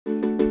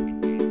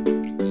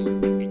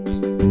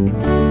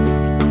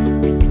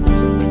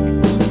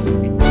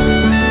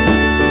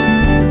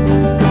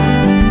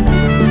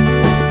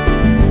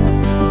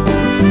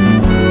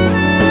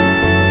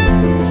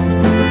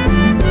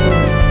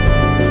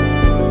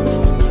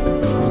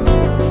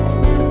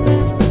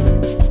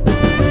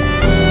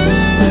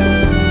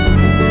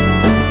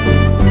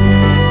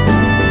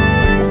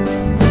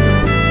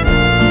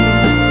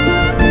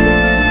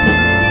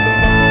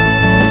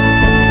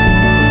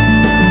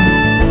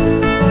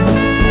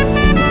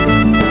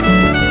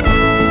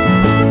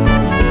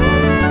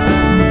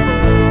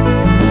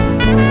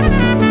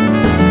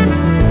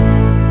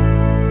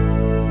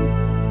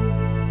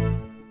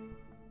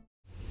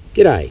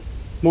G'day,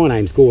 my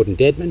name's Gordon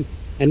Dedman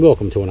and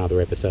welcome to another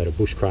episode of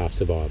Bushcraft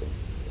Survival.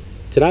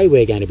 Today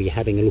we're going to be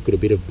having a look at a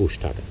bit of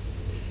Bushtucker,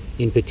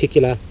 in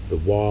particular the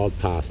Wild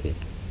Parsnip.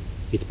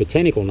 Its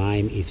botanical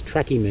name is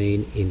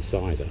Trachymene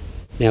incisor.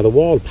 Now the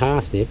Wild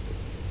Parsnip,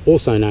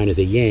 also known as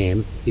a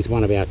yam, is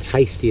one of our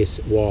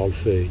tastiest wild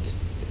foods.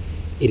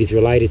 It is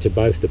related to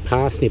both the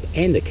parsnip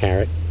and the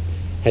carrot,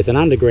 has an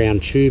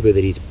underground tuber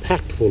that is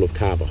packed full of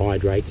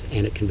carbohydrates,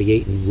 and it can be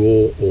eaten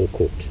raw or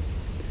cooked.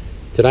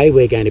 Today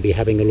we're going to be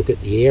having a look at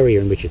the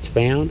area in which it's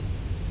found,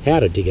 how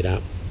to dig it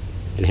up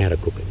and how to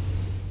cook it.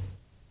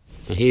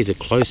 Now here's a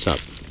close-up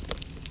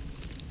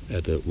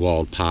of the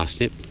wild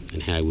parsnip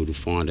and how we would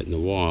find it in the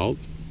wild.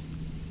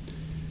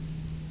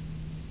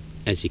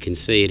 As you can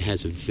see, it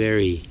has a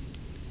very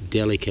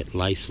delicate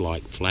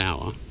lace-like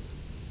flower,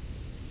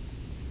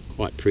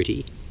 quite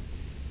pretty,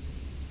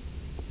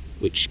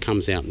 which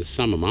comes out in the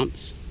summer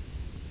months.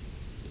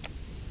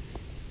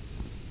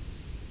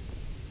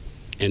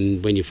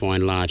 And when you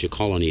find larger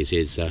colonies,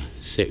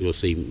 you'll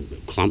see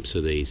clumps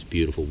of these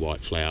beautiful white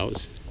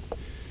flowers.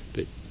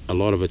 But a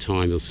lot of the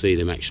time you'll see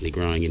them actually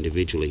growing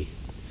individually.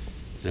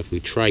 And if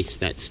we trace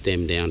that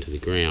stem down to the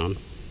ground,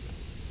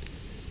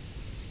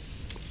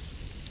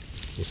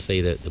 we'll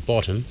see that at the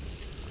bottom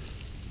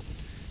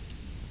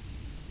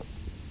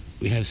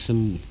we have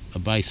a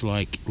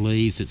base-like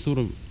leaves that sort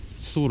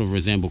of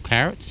resemble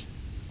carrots.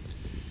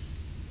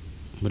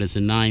 But as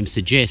the name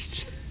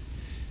suggests,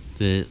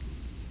 the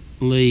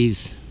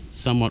leaves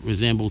somewhat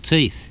resemble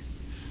teeth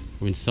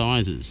or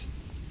incisors.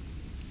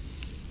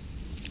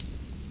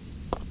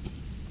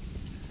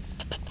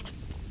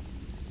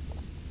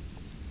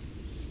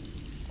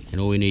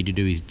 And all we need to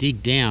do is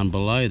dig down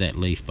below that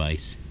leaf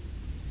base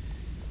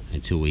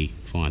until we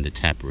find the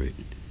taproot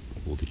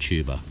or the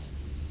tuber.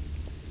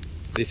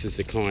 This is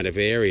the kind of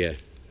area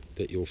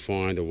that you'll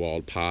find a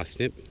wild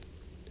parsnip.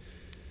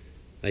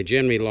 They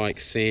generally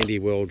like sandy,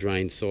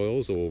 well-drained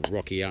soils or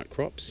rocky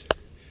outcrops.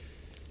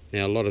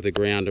 Now a lot of the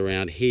ground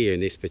around here in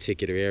this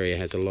particular area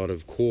has a lot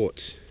of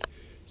quartz,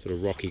 sort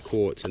of rocky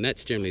quartz, and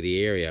that's generally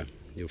the area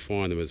you'll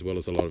find them, as well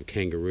as a lot of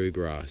kangaroo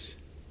grass.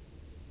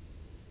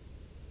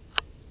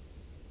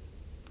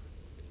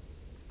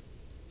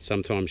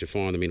 Sometimes you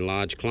find them in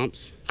large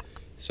clumps,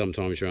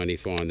 sometimes you only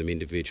find them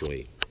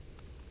individually.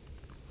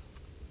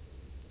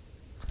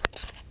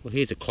 Well,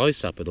 here's a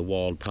close-up of the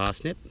wild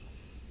parsnip.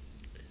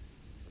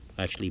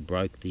 I actually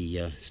broke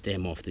the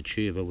stem off the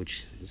tuber,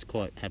 which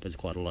happens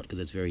quite a lot because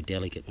it's very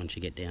delicate once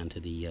you get down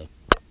to the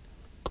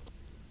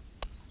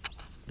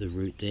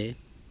root there.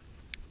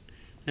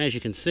 Now, as you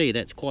can see,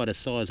 that's quite a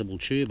sizable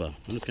tuber.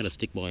 I'm just going to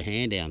stick my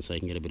hand down so you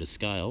can get a bit of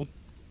scale.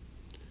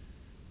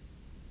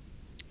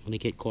 When you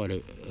get quite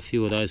a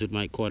few of those, would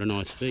make quite a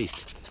nice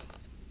feast.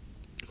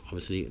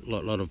 Obviously a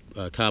lot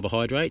of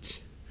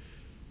carbohydrates,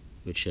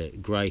 which are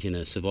great in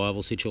a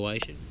survival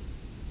situation.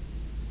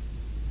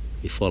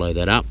 You follow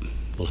that up,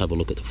 we'll have a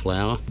look at the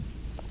flower.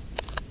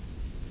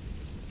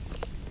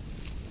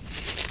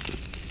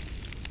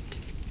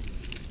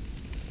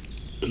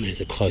 And there's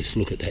a close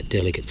look at that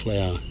delicate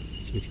flower,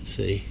 as we can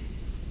see.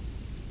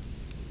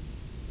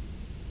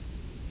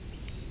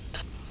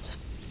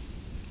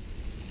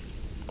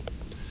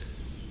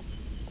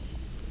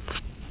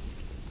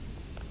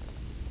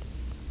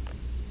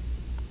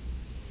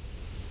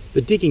 The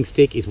digging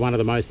stick is one of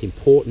the most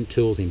important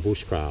tools in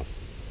bushcraft.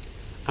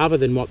 Other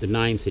than what the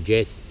name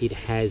suggests, it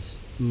has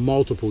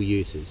multiple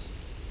uses.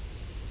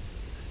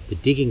 The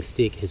digging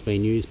stick has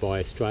been used by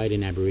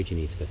Australian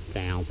Aborigines for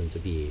thousands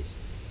of years.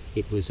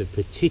 It was of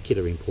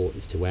particular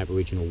importance to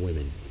Aboriginal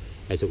women,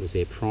 as it was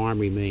their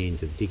primary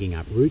means of digging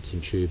up roots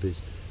and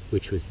tubers,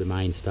 which was the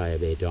mainstay of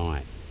their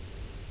diet.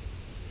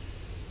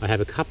 I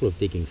have a couple of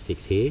digging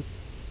sticks here.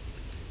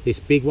 This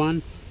big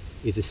one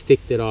is a stick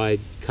that I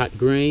cut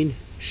green,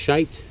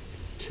 shaped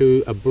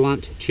to a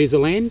blunt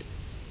chisel end,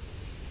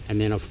 and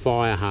then I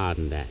fire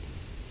hardened that.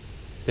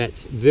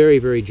 That's very,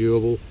 very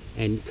durable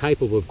and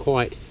capable of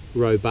quite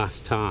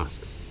robust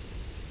tasks.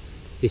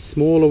 This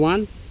smaller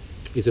one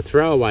is a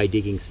throwaway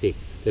digging stick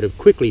that I've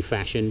quickly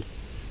fashioned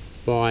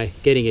by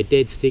getting a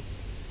dead stick,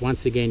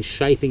 once again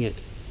shaping it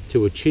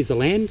to a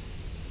chisel end.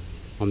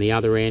 On the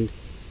other end,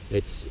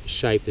 it's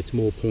shaped that's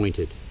more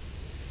pointed.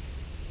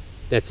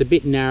 That's a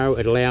bit narrow.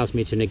 It allows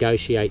me to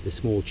negotiate the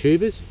small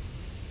tubers,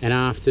 and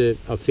after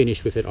I've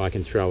finished with it, I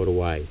can throw it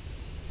away.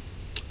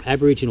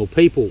 Aboriginal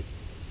people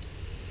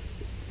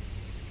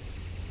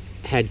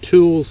had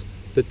tools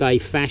that they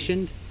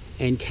fashioned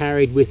and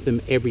carried with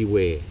them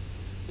everywhere.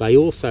 They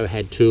also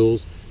had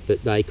tools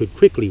that they could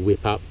quickly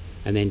whip up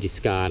and then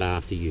discard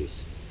after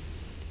use.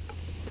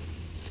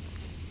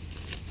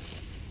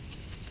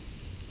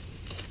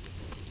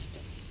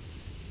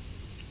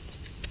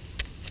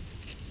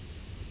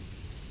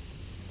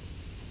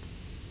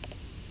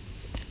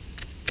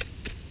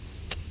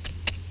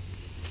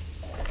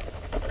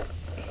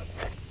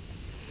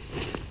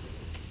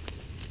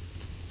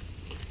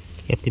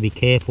 You have to be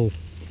careful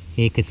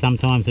here because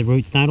sometimes the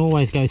roots don't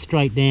always go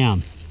straight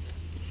down.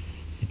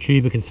 The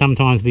tuber can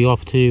sometimes be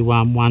off to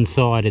one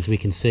side, as we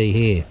can see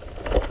here.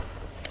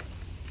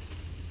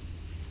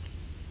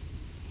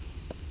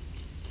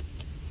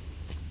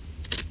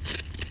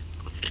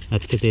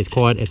 That's because there's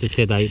quite, as I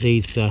said,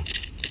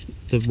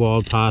 the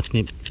wild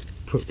parsnip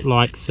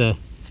likes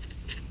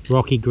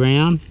rocky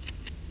ground.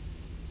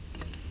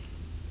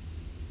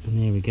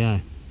 And there we go.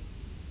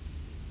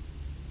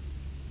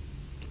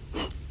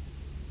 It's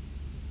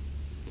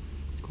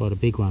quite a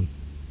big one.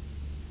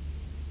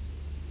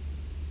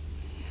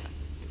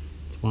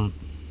 It's one.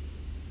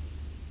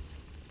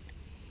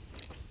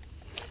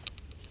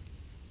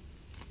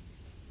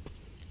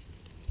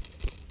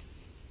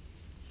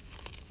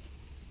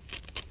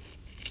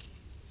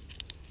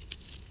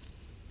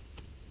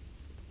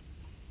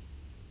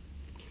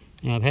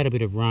 Now I've had a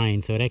bit of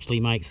rain, so it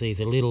actually makes these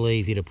a little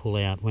easier to pull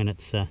out when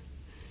it's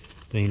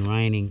been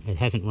raining. It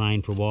hasn't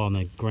rained for a while and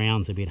the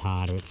ground's a bit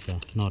harder. It's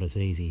not as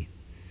easy.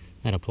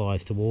 That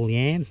applies to all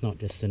yams, not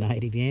just the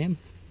native yam.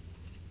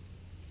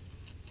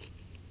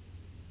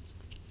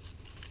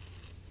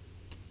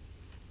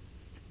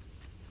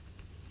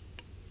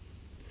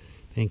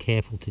 Being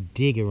careful to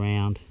dig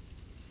around.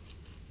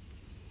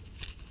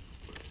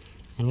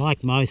 And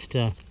like most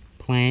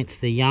plants,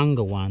 the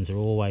younger ones are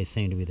always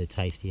seem to be the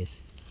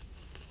tastiest.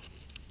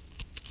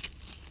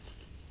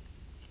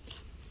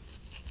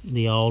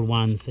 The old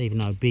ones, even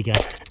though bigger,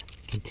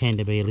 can tend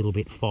to be a little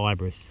bit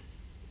fibrous.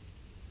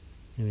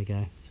 There we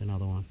go, it's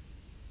another one.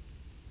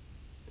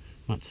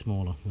 Much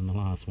smaller than the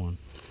last one.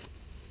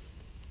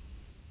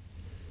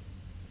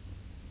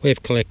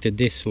 We've collected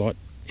this lot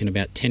in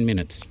about 10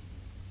 minutes.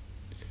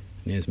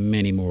 And there's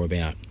many more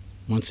about.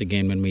 Once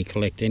again, when we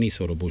collect any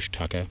sort of bush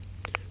tucker,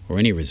 or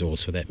any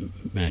resource for that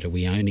matter,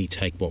 we only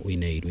take what we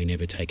need. We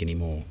never take any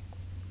more.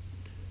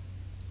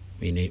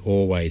 We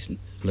always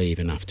leave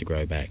enough to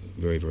grow back.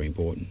 Very, very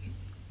important.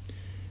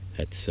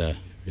 That's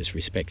just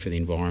respect for the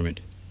environment.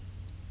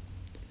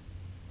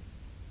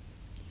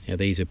 Now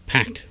these are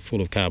packed full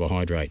of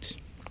carbohydrates,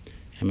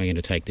 and we're going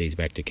to take these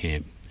back to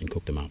camp and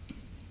cook them up.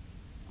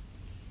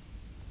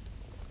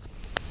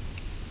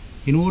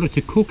 In order to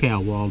cook our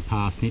wild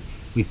parsnip,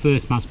 we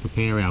first must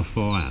prepare our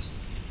fire.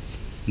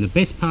 And the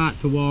best part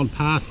for wild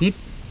parsnip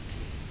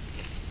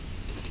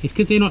is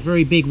because they're not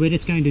very big, we're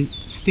just going to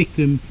stick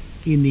them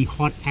in the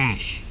hot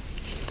ash.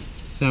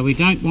 So we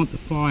don't want the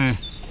fire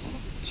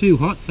too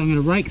hot, so I'm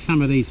going to rake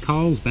some of these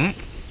coals back.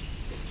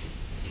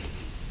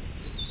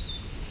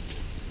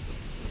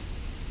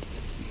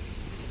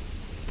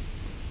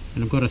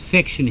 And I've got a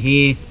section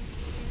here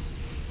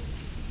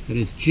that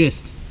is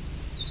just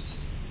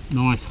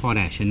nice hot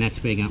ash, and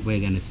that's where we're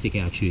going to stick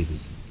our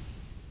tubers.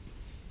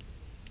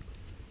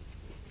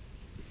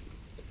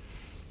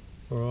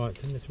 Alright,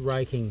 so I'm just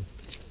raking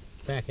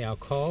back our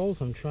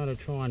coals. I'm trying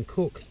and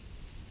cook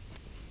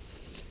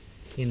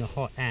in the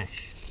hot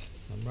ash.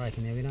 So I'm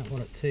raking there, we don't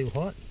want it too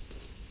hot.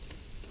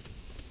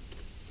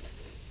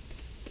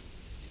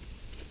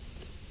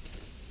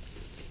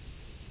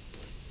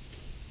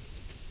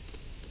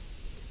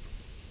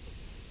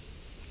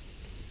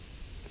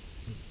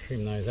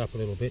 Trim those up a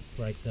little bit,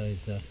 break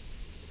the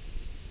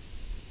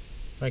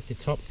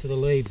tops of the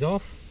leaves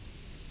off.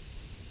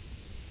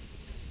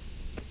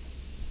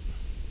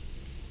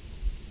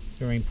 It's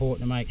very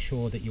important to make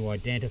sure that you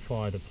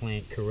identify the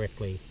plant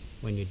correctly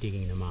when you're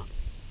digging them up,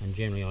 and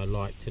generally I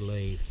like to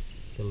leave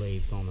the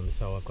leaves on them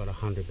so I've got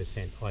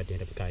 100%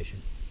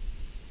 identification.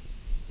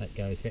 That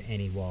goes for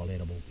any wild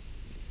edible.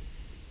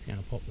 Just going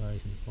to pop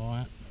those in the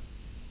fire.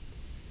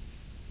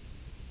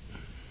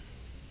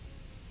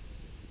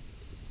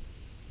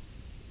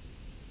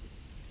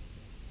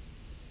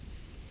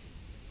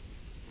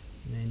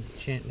 And then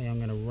gently I'm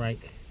going to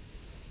rake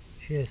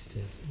just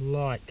a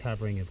light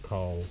covering of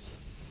coals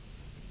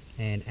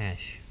and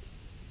ash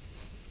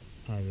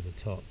over the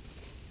top.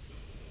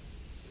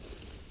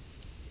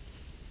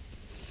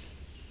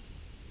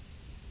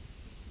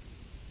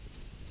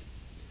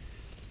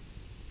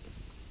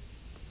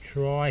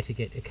 Try to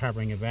get a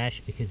covering of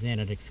ash because then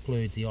it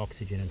excludes the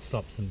oxygen and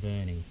stops them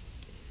burning.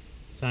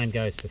 Same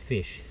goes for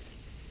fish.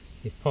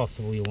 If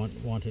possible, you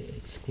want to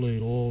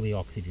exclude all the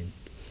oxygen.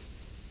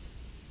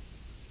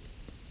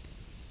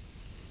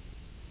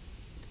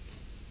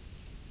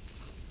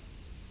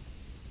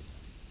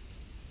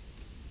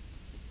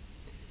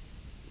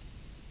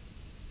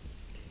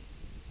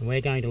 And we're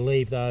going to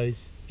leave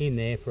those in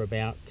there for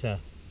about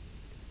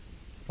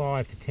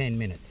 5 to 10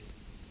 minutes.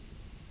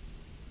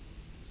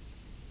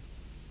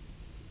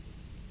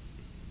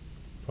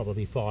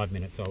 Probably 5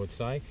 minutes, I would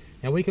say.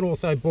 Now we can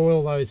also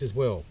boil those as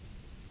well.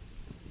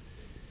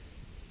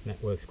 And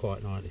that works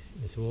quite nice.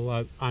 So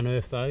we'll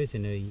unearth those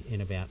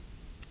in about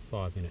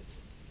 5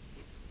 minutes.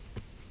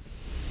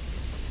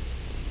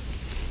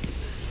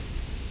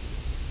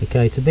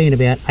 Okay, it's been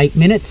about 8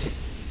 minutes.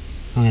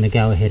 I'm going to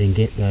go ahead and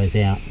get those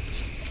out.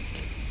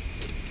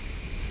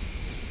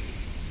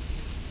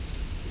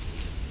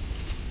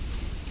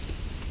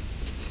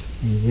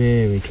 Be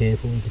very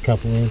careful. There's a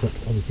couple there. I've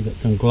obviously got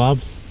some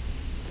gloves.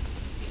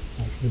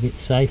 Makes it a bit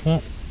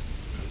safer.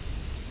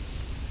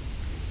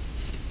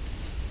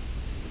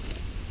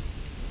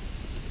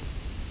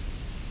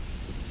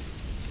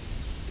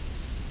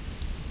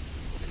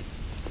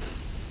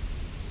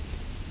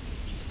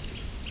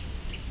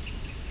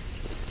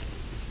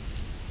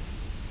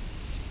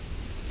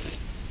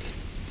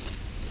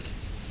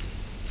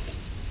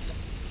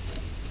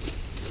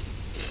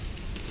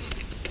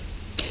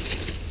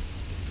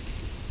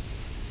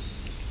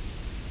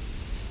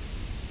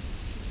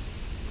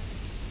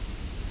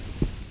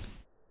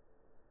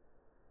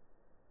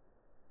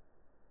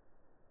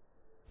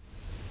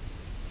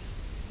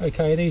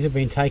 Okay, these have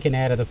been taken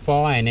out of the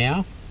fire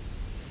now.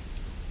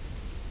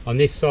 On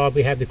this side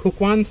we have the cooked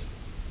ones,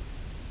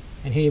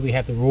 and here we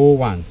have the raw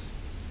ones.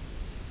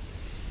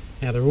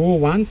 Now the raw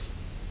ones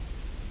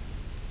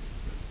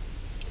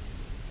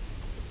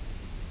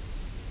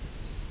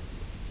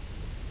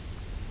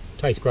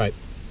taste great.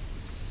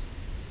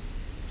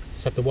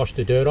 Just have to wash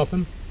the dirt off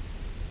them.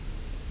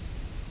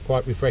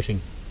 Quite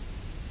refreshing.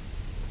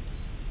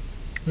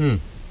 I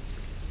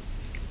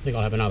think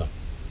I'll have another.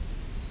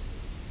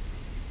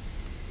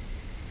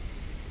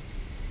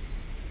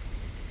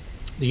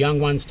 The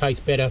young ones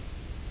taste better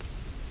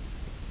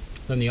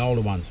than the older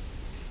ones.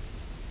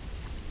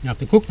 Now, if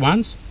the cooked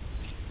ones,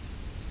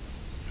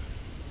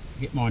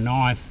 get my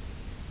knife,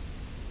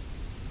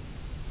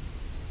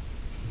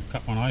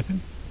 cut one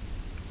open.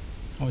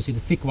 Obviously,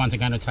 the thick ones are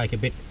going to take a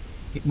bit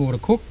more to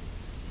cook.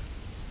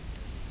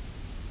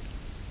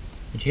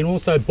 But you can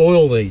also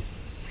boil these,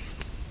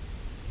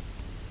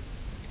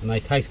 and they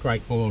taste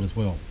great boiled as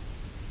well.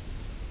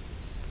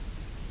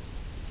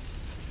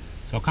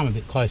 So I'll come a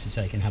bit closer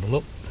so you can have a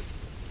look.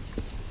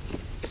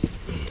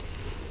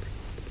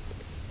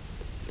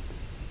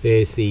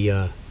 There's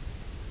the,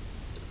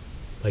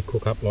 they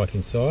cook up like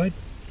inside.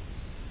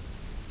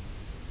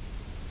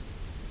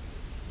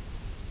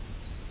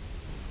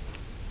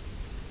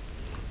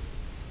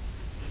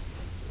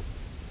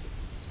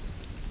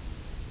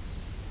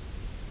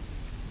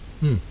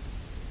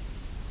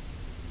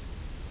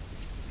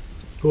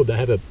 Good, they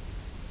have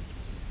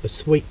a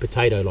sweet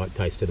potato-like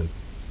taste to them.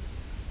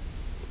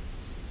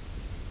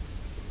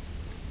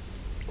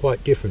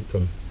 Quite different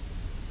from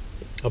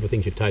other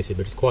things you've tasted,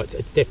 but it's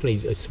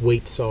definitely a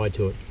sweet side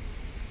to it.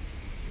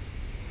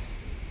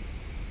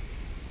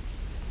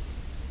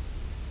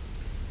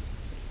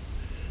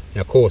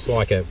 Now, of course,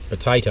 like a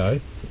potato,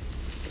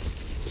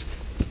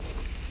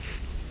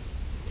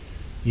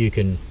 you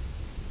can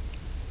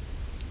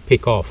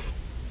pick off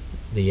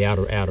the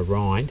outer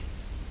rind.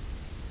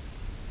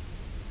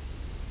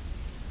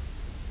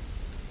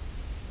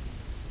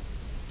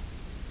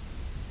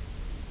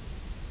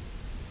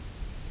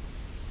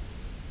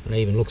 It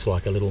even looks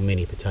like a little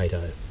mini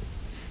potato.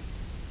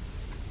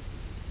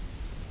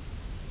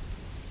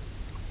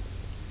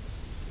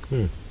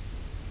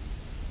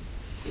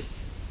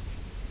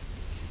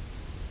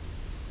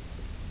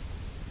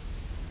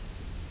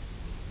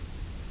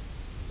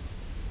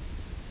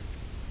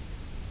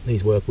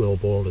 These work well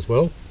boiled as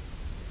well,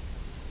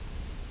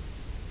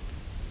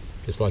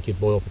 just like you'd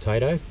boil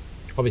potato.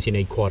 Obviously you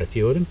need quite a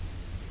few of them,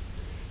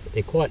 but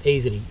they're quite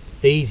easy.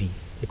 They're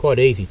quite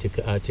easy to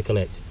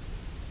collect.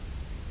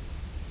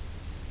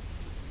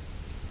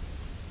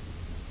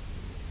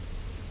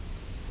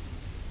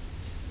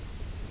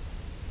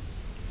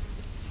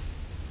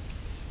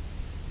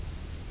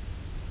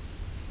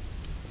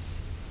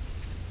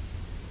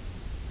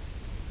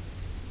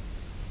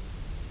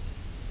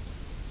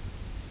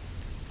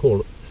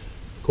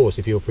 Of course,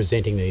 if you were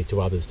presenting these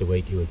to others to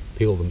eat, you would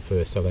peel them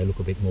first so they look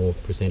a bit more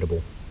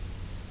presentable.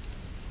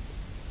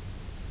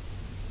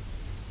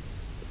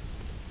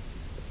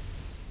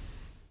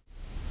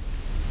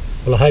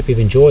 Well, I hope you've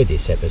enjoyed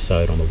this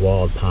episode on the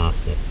wild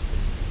parsnip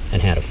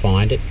and how to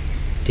find it,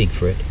 dig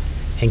for it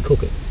and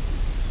cook it.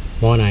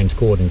 My name's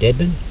Gordon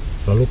Dedman,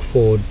 and I look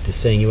forward to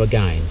seeing you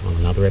again on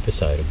another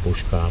episode of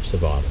Bushcraft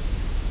Survival.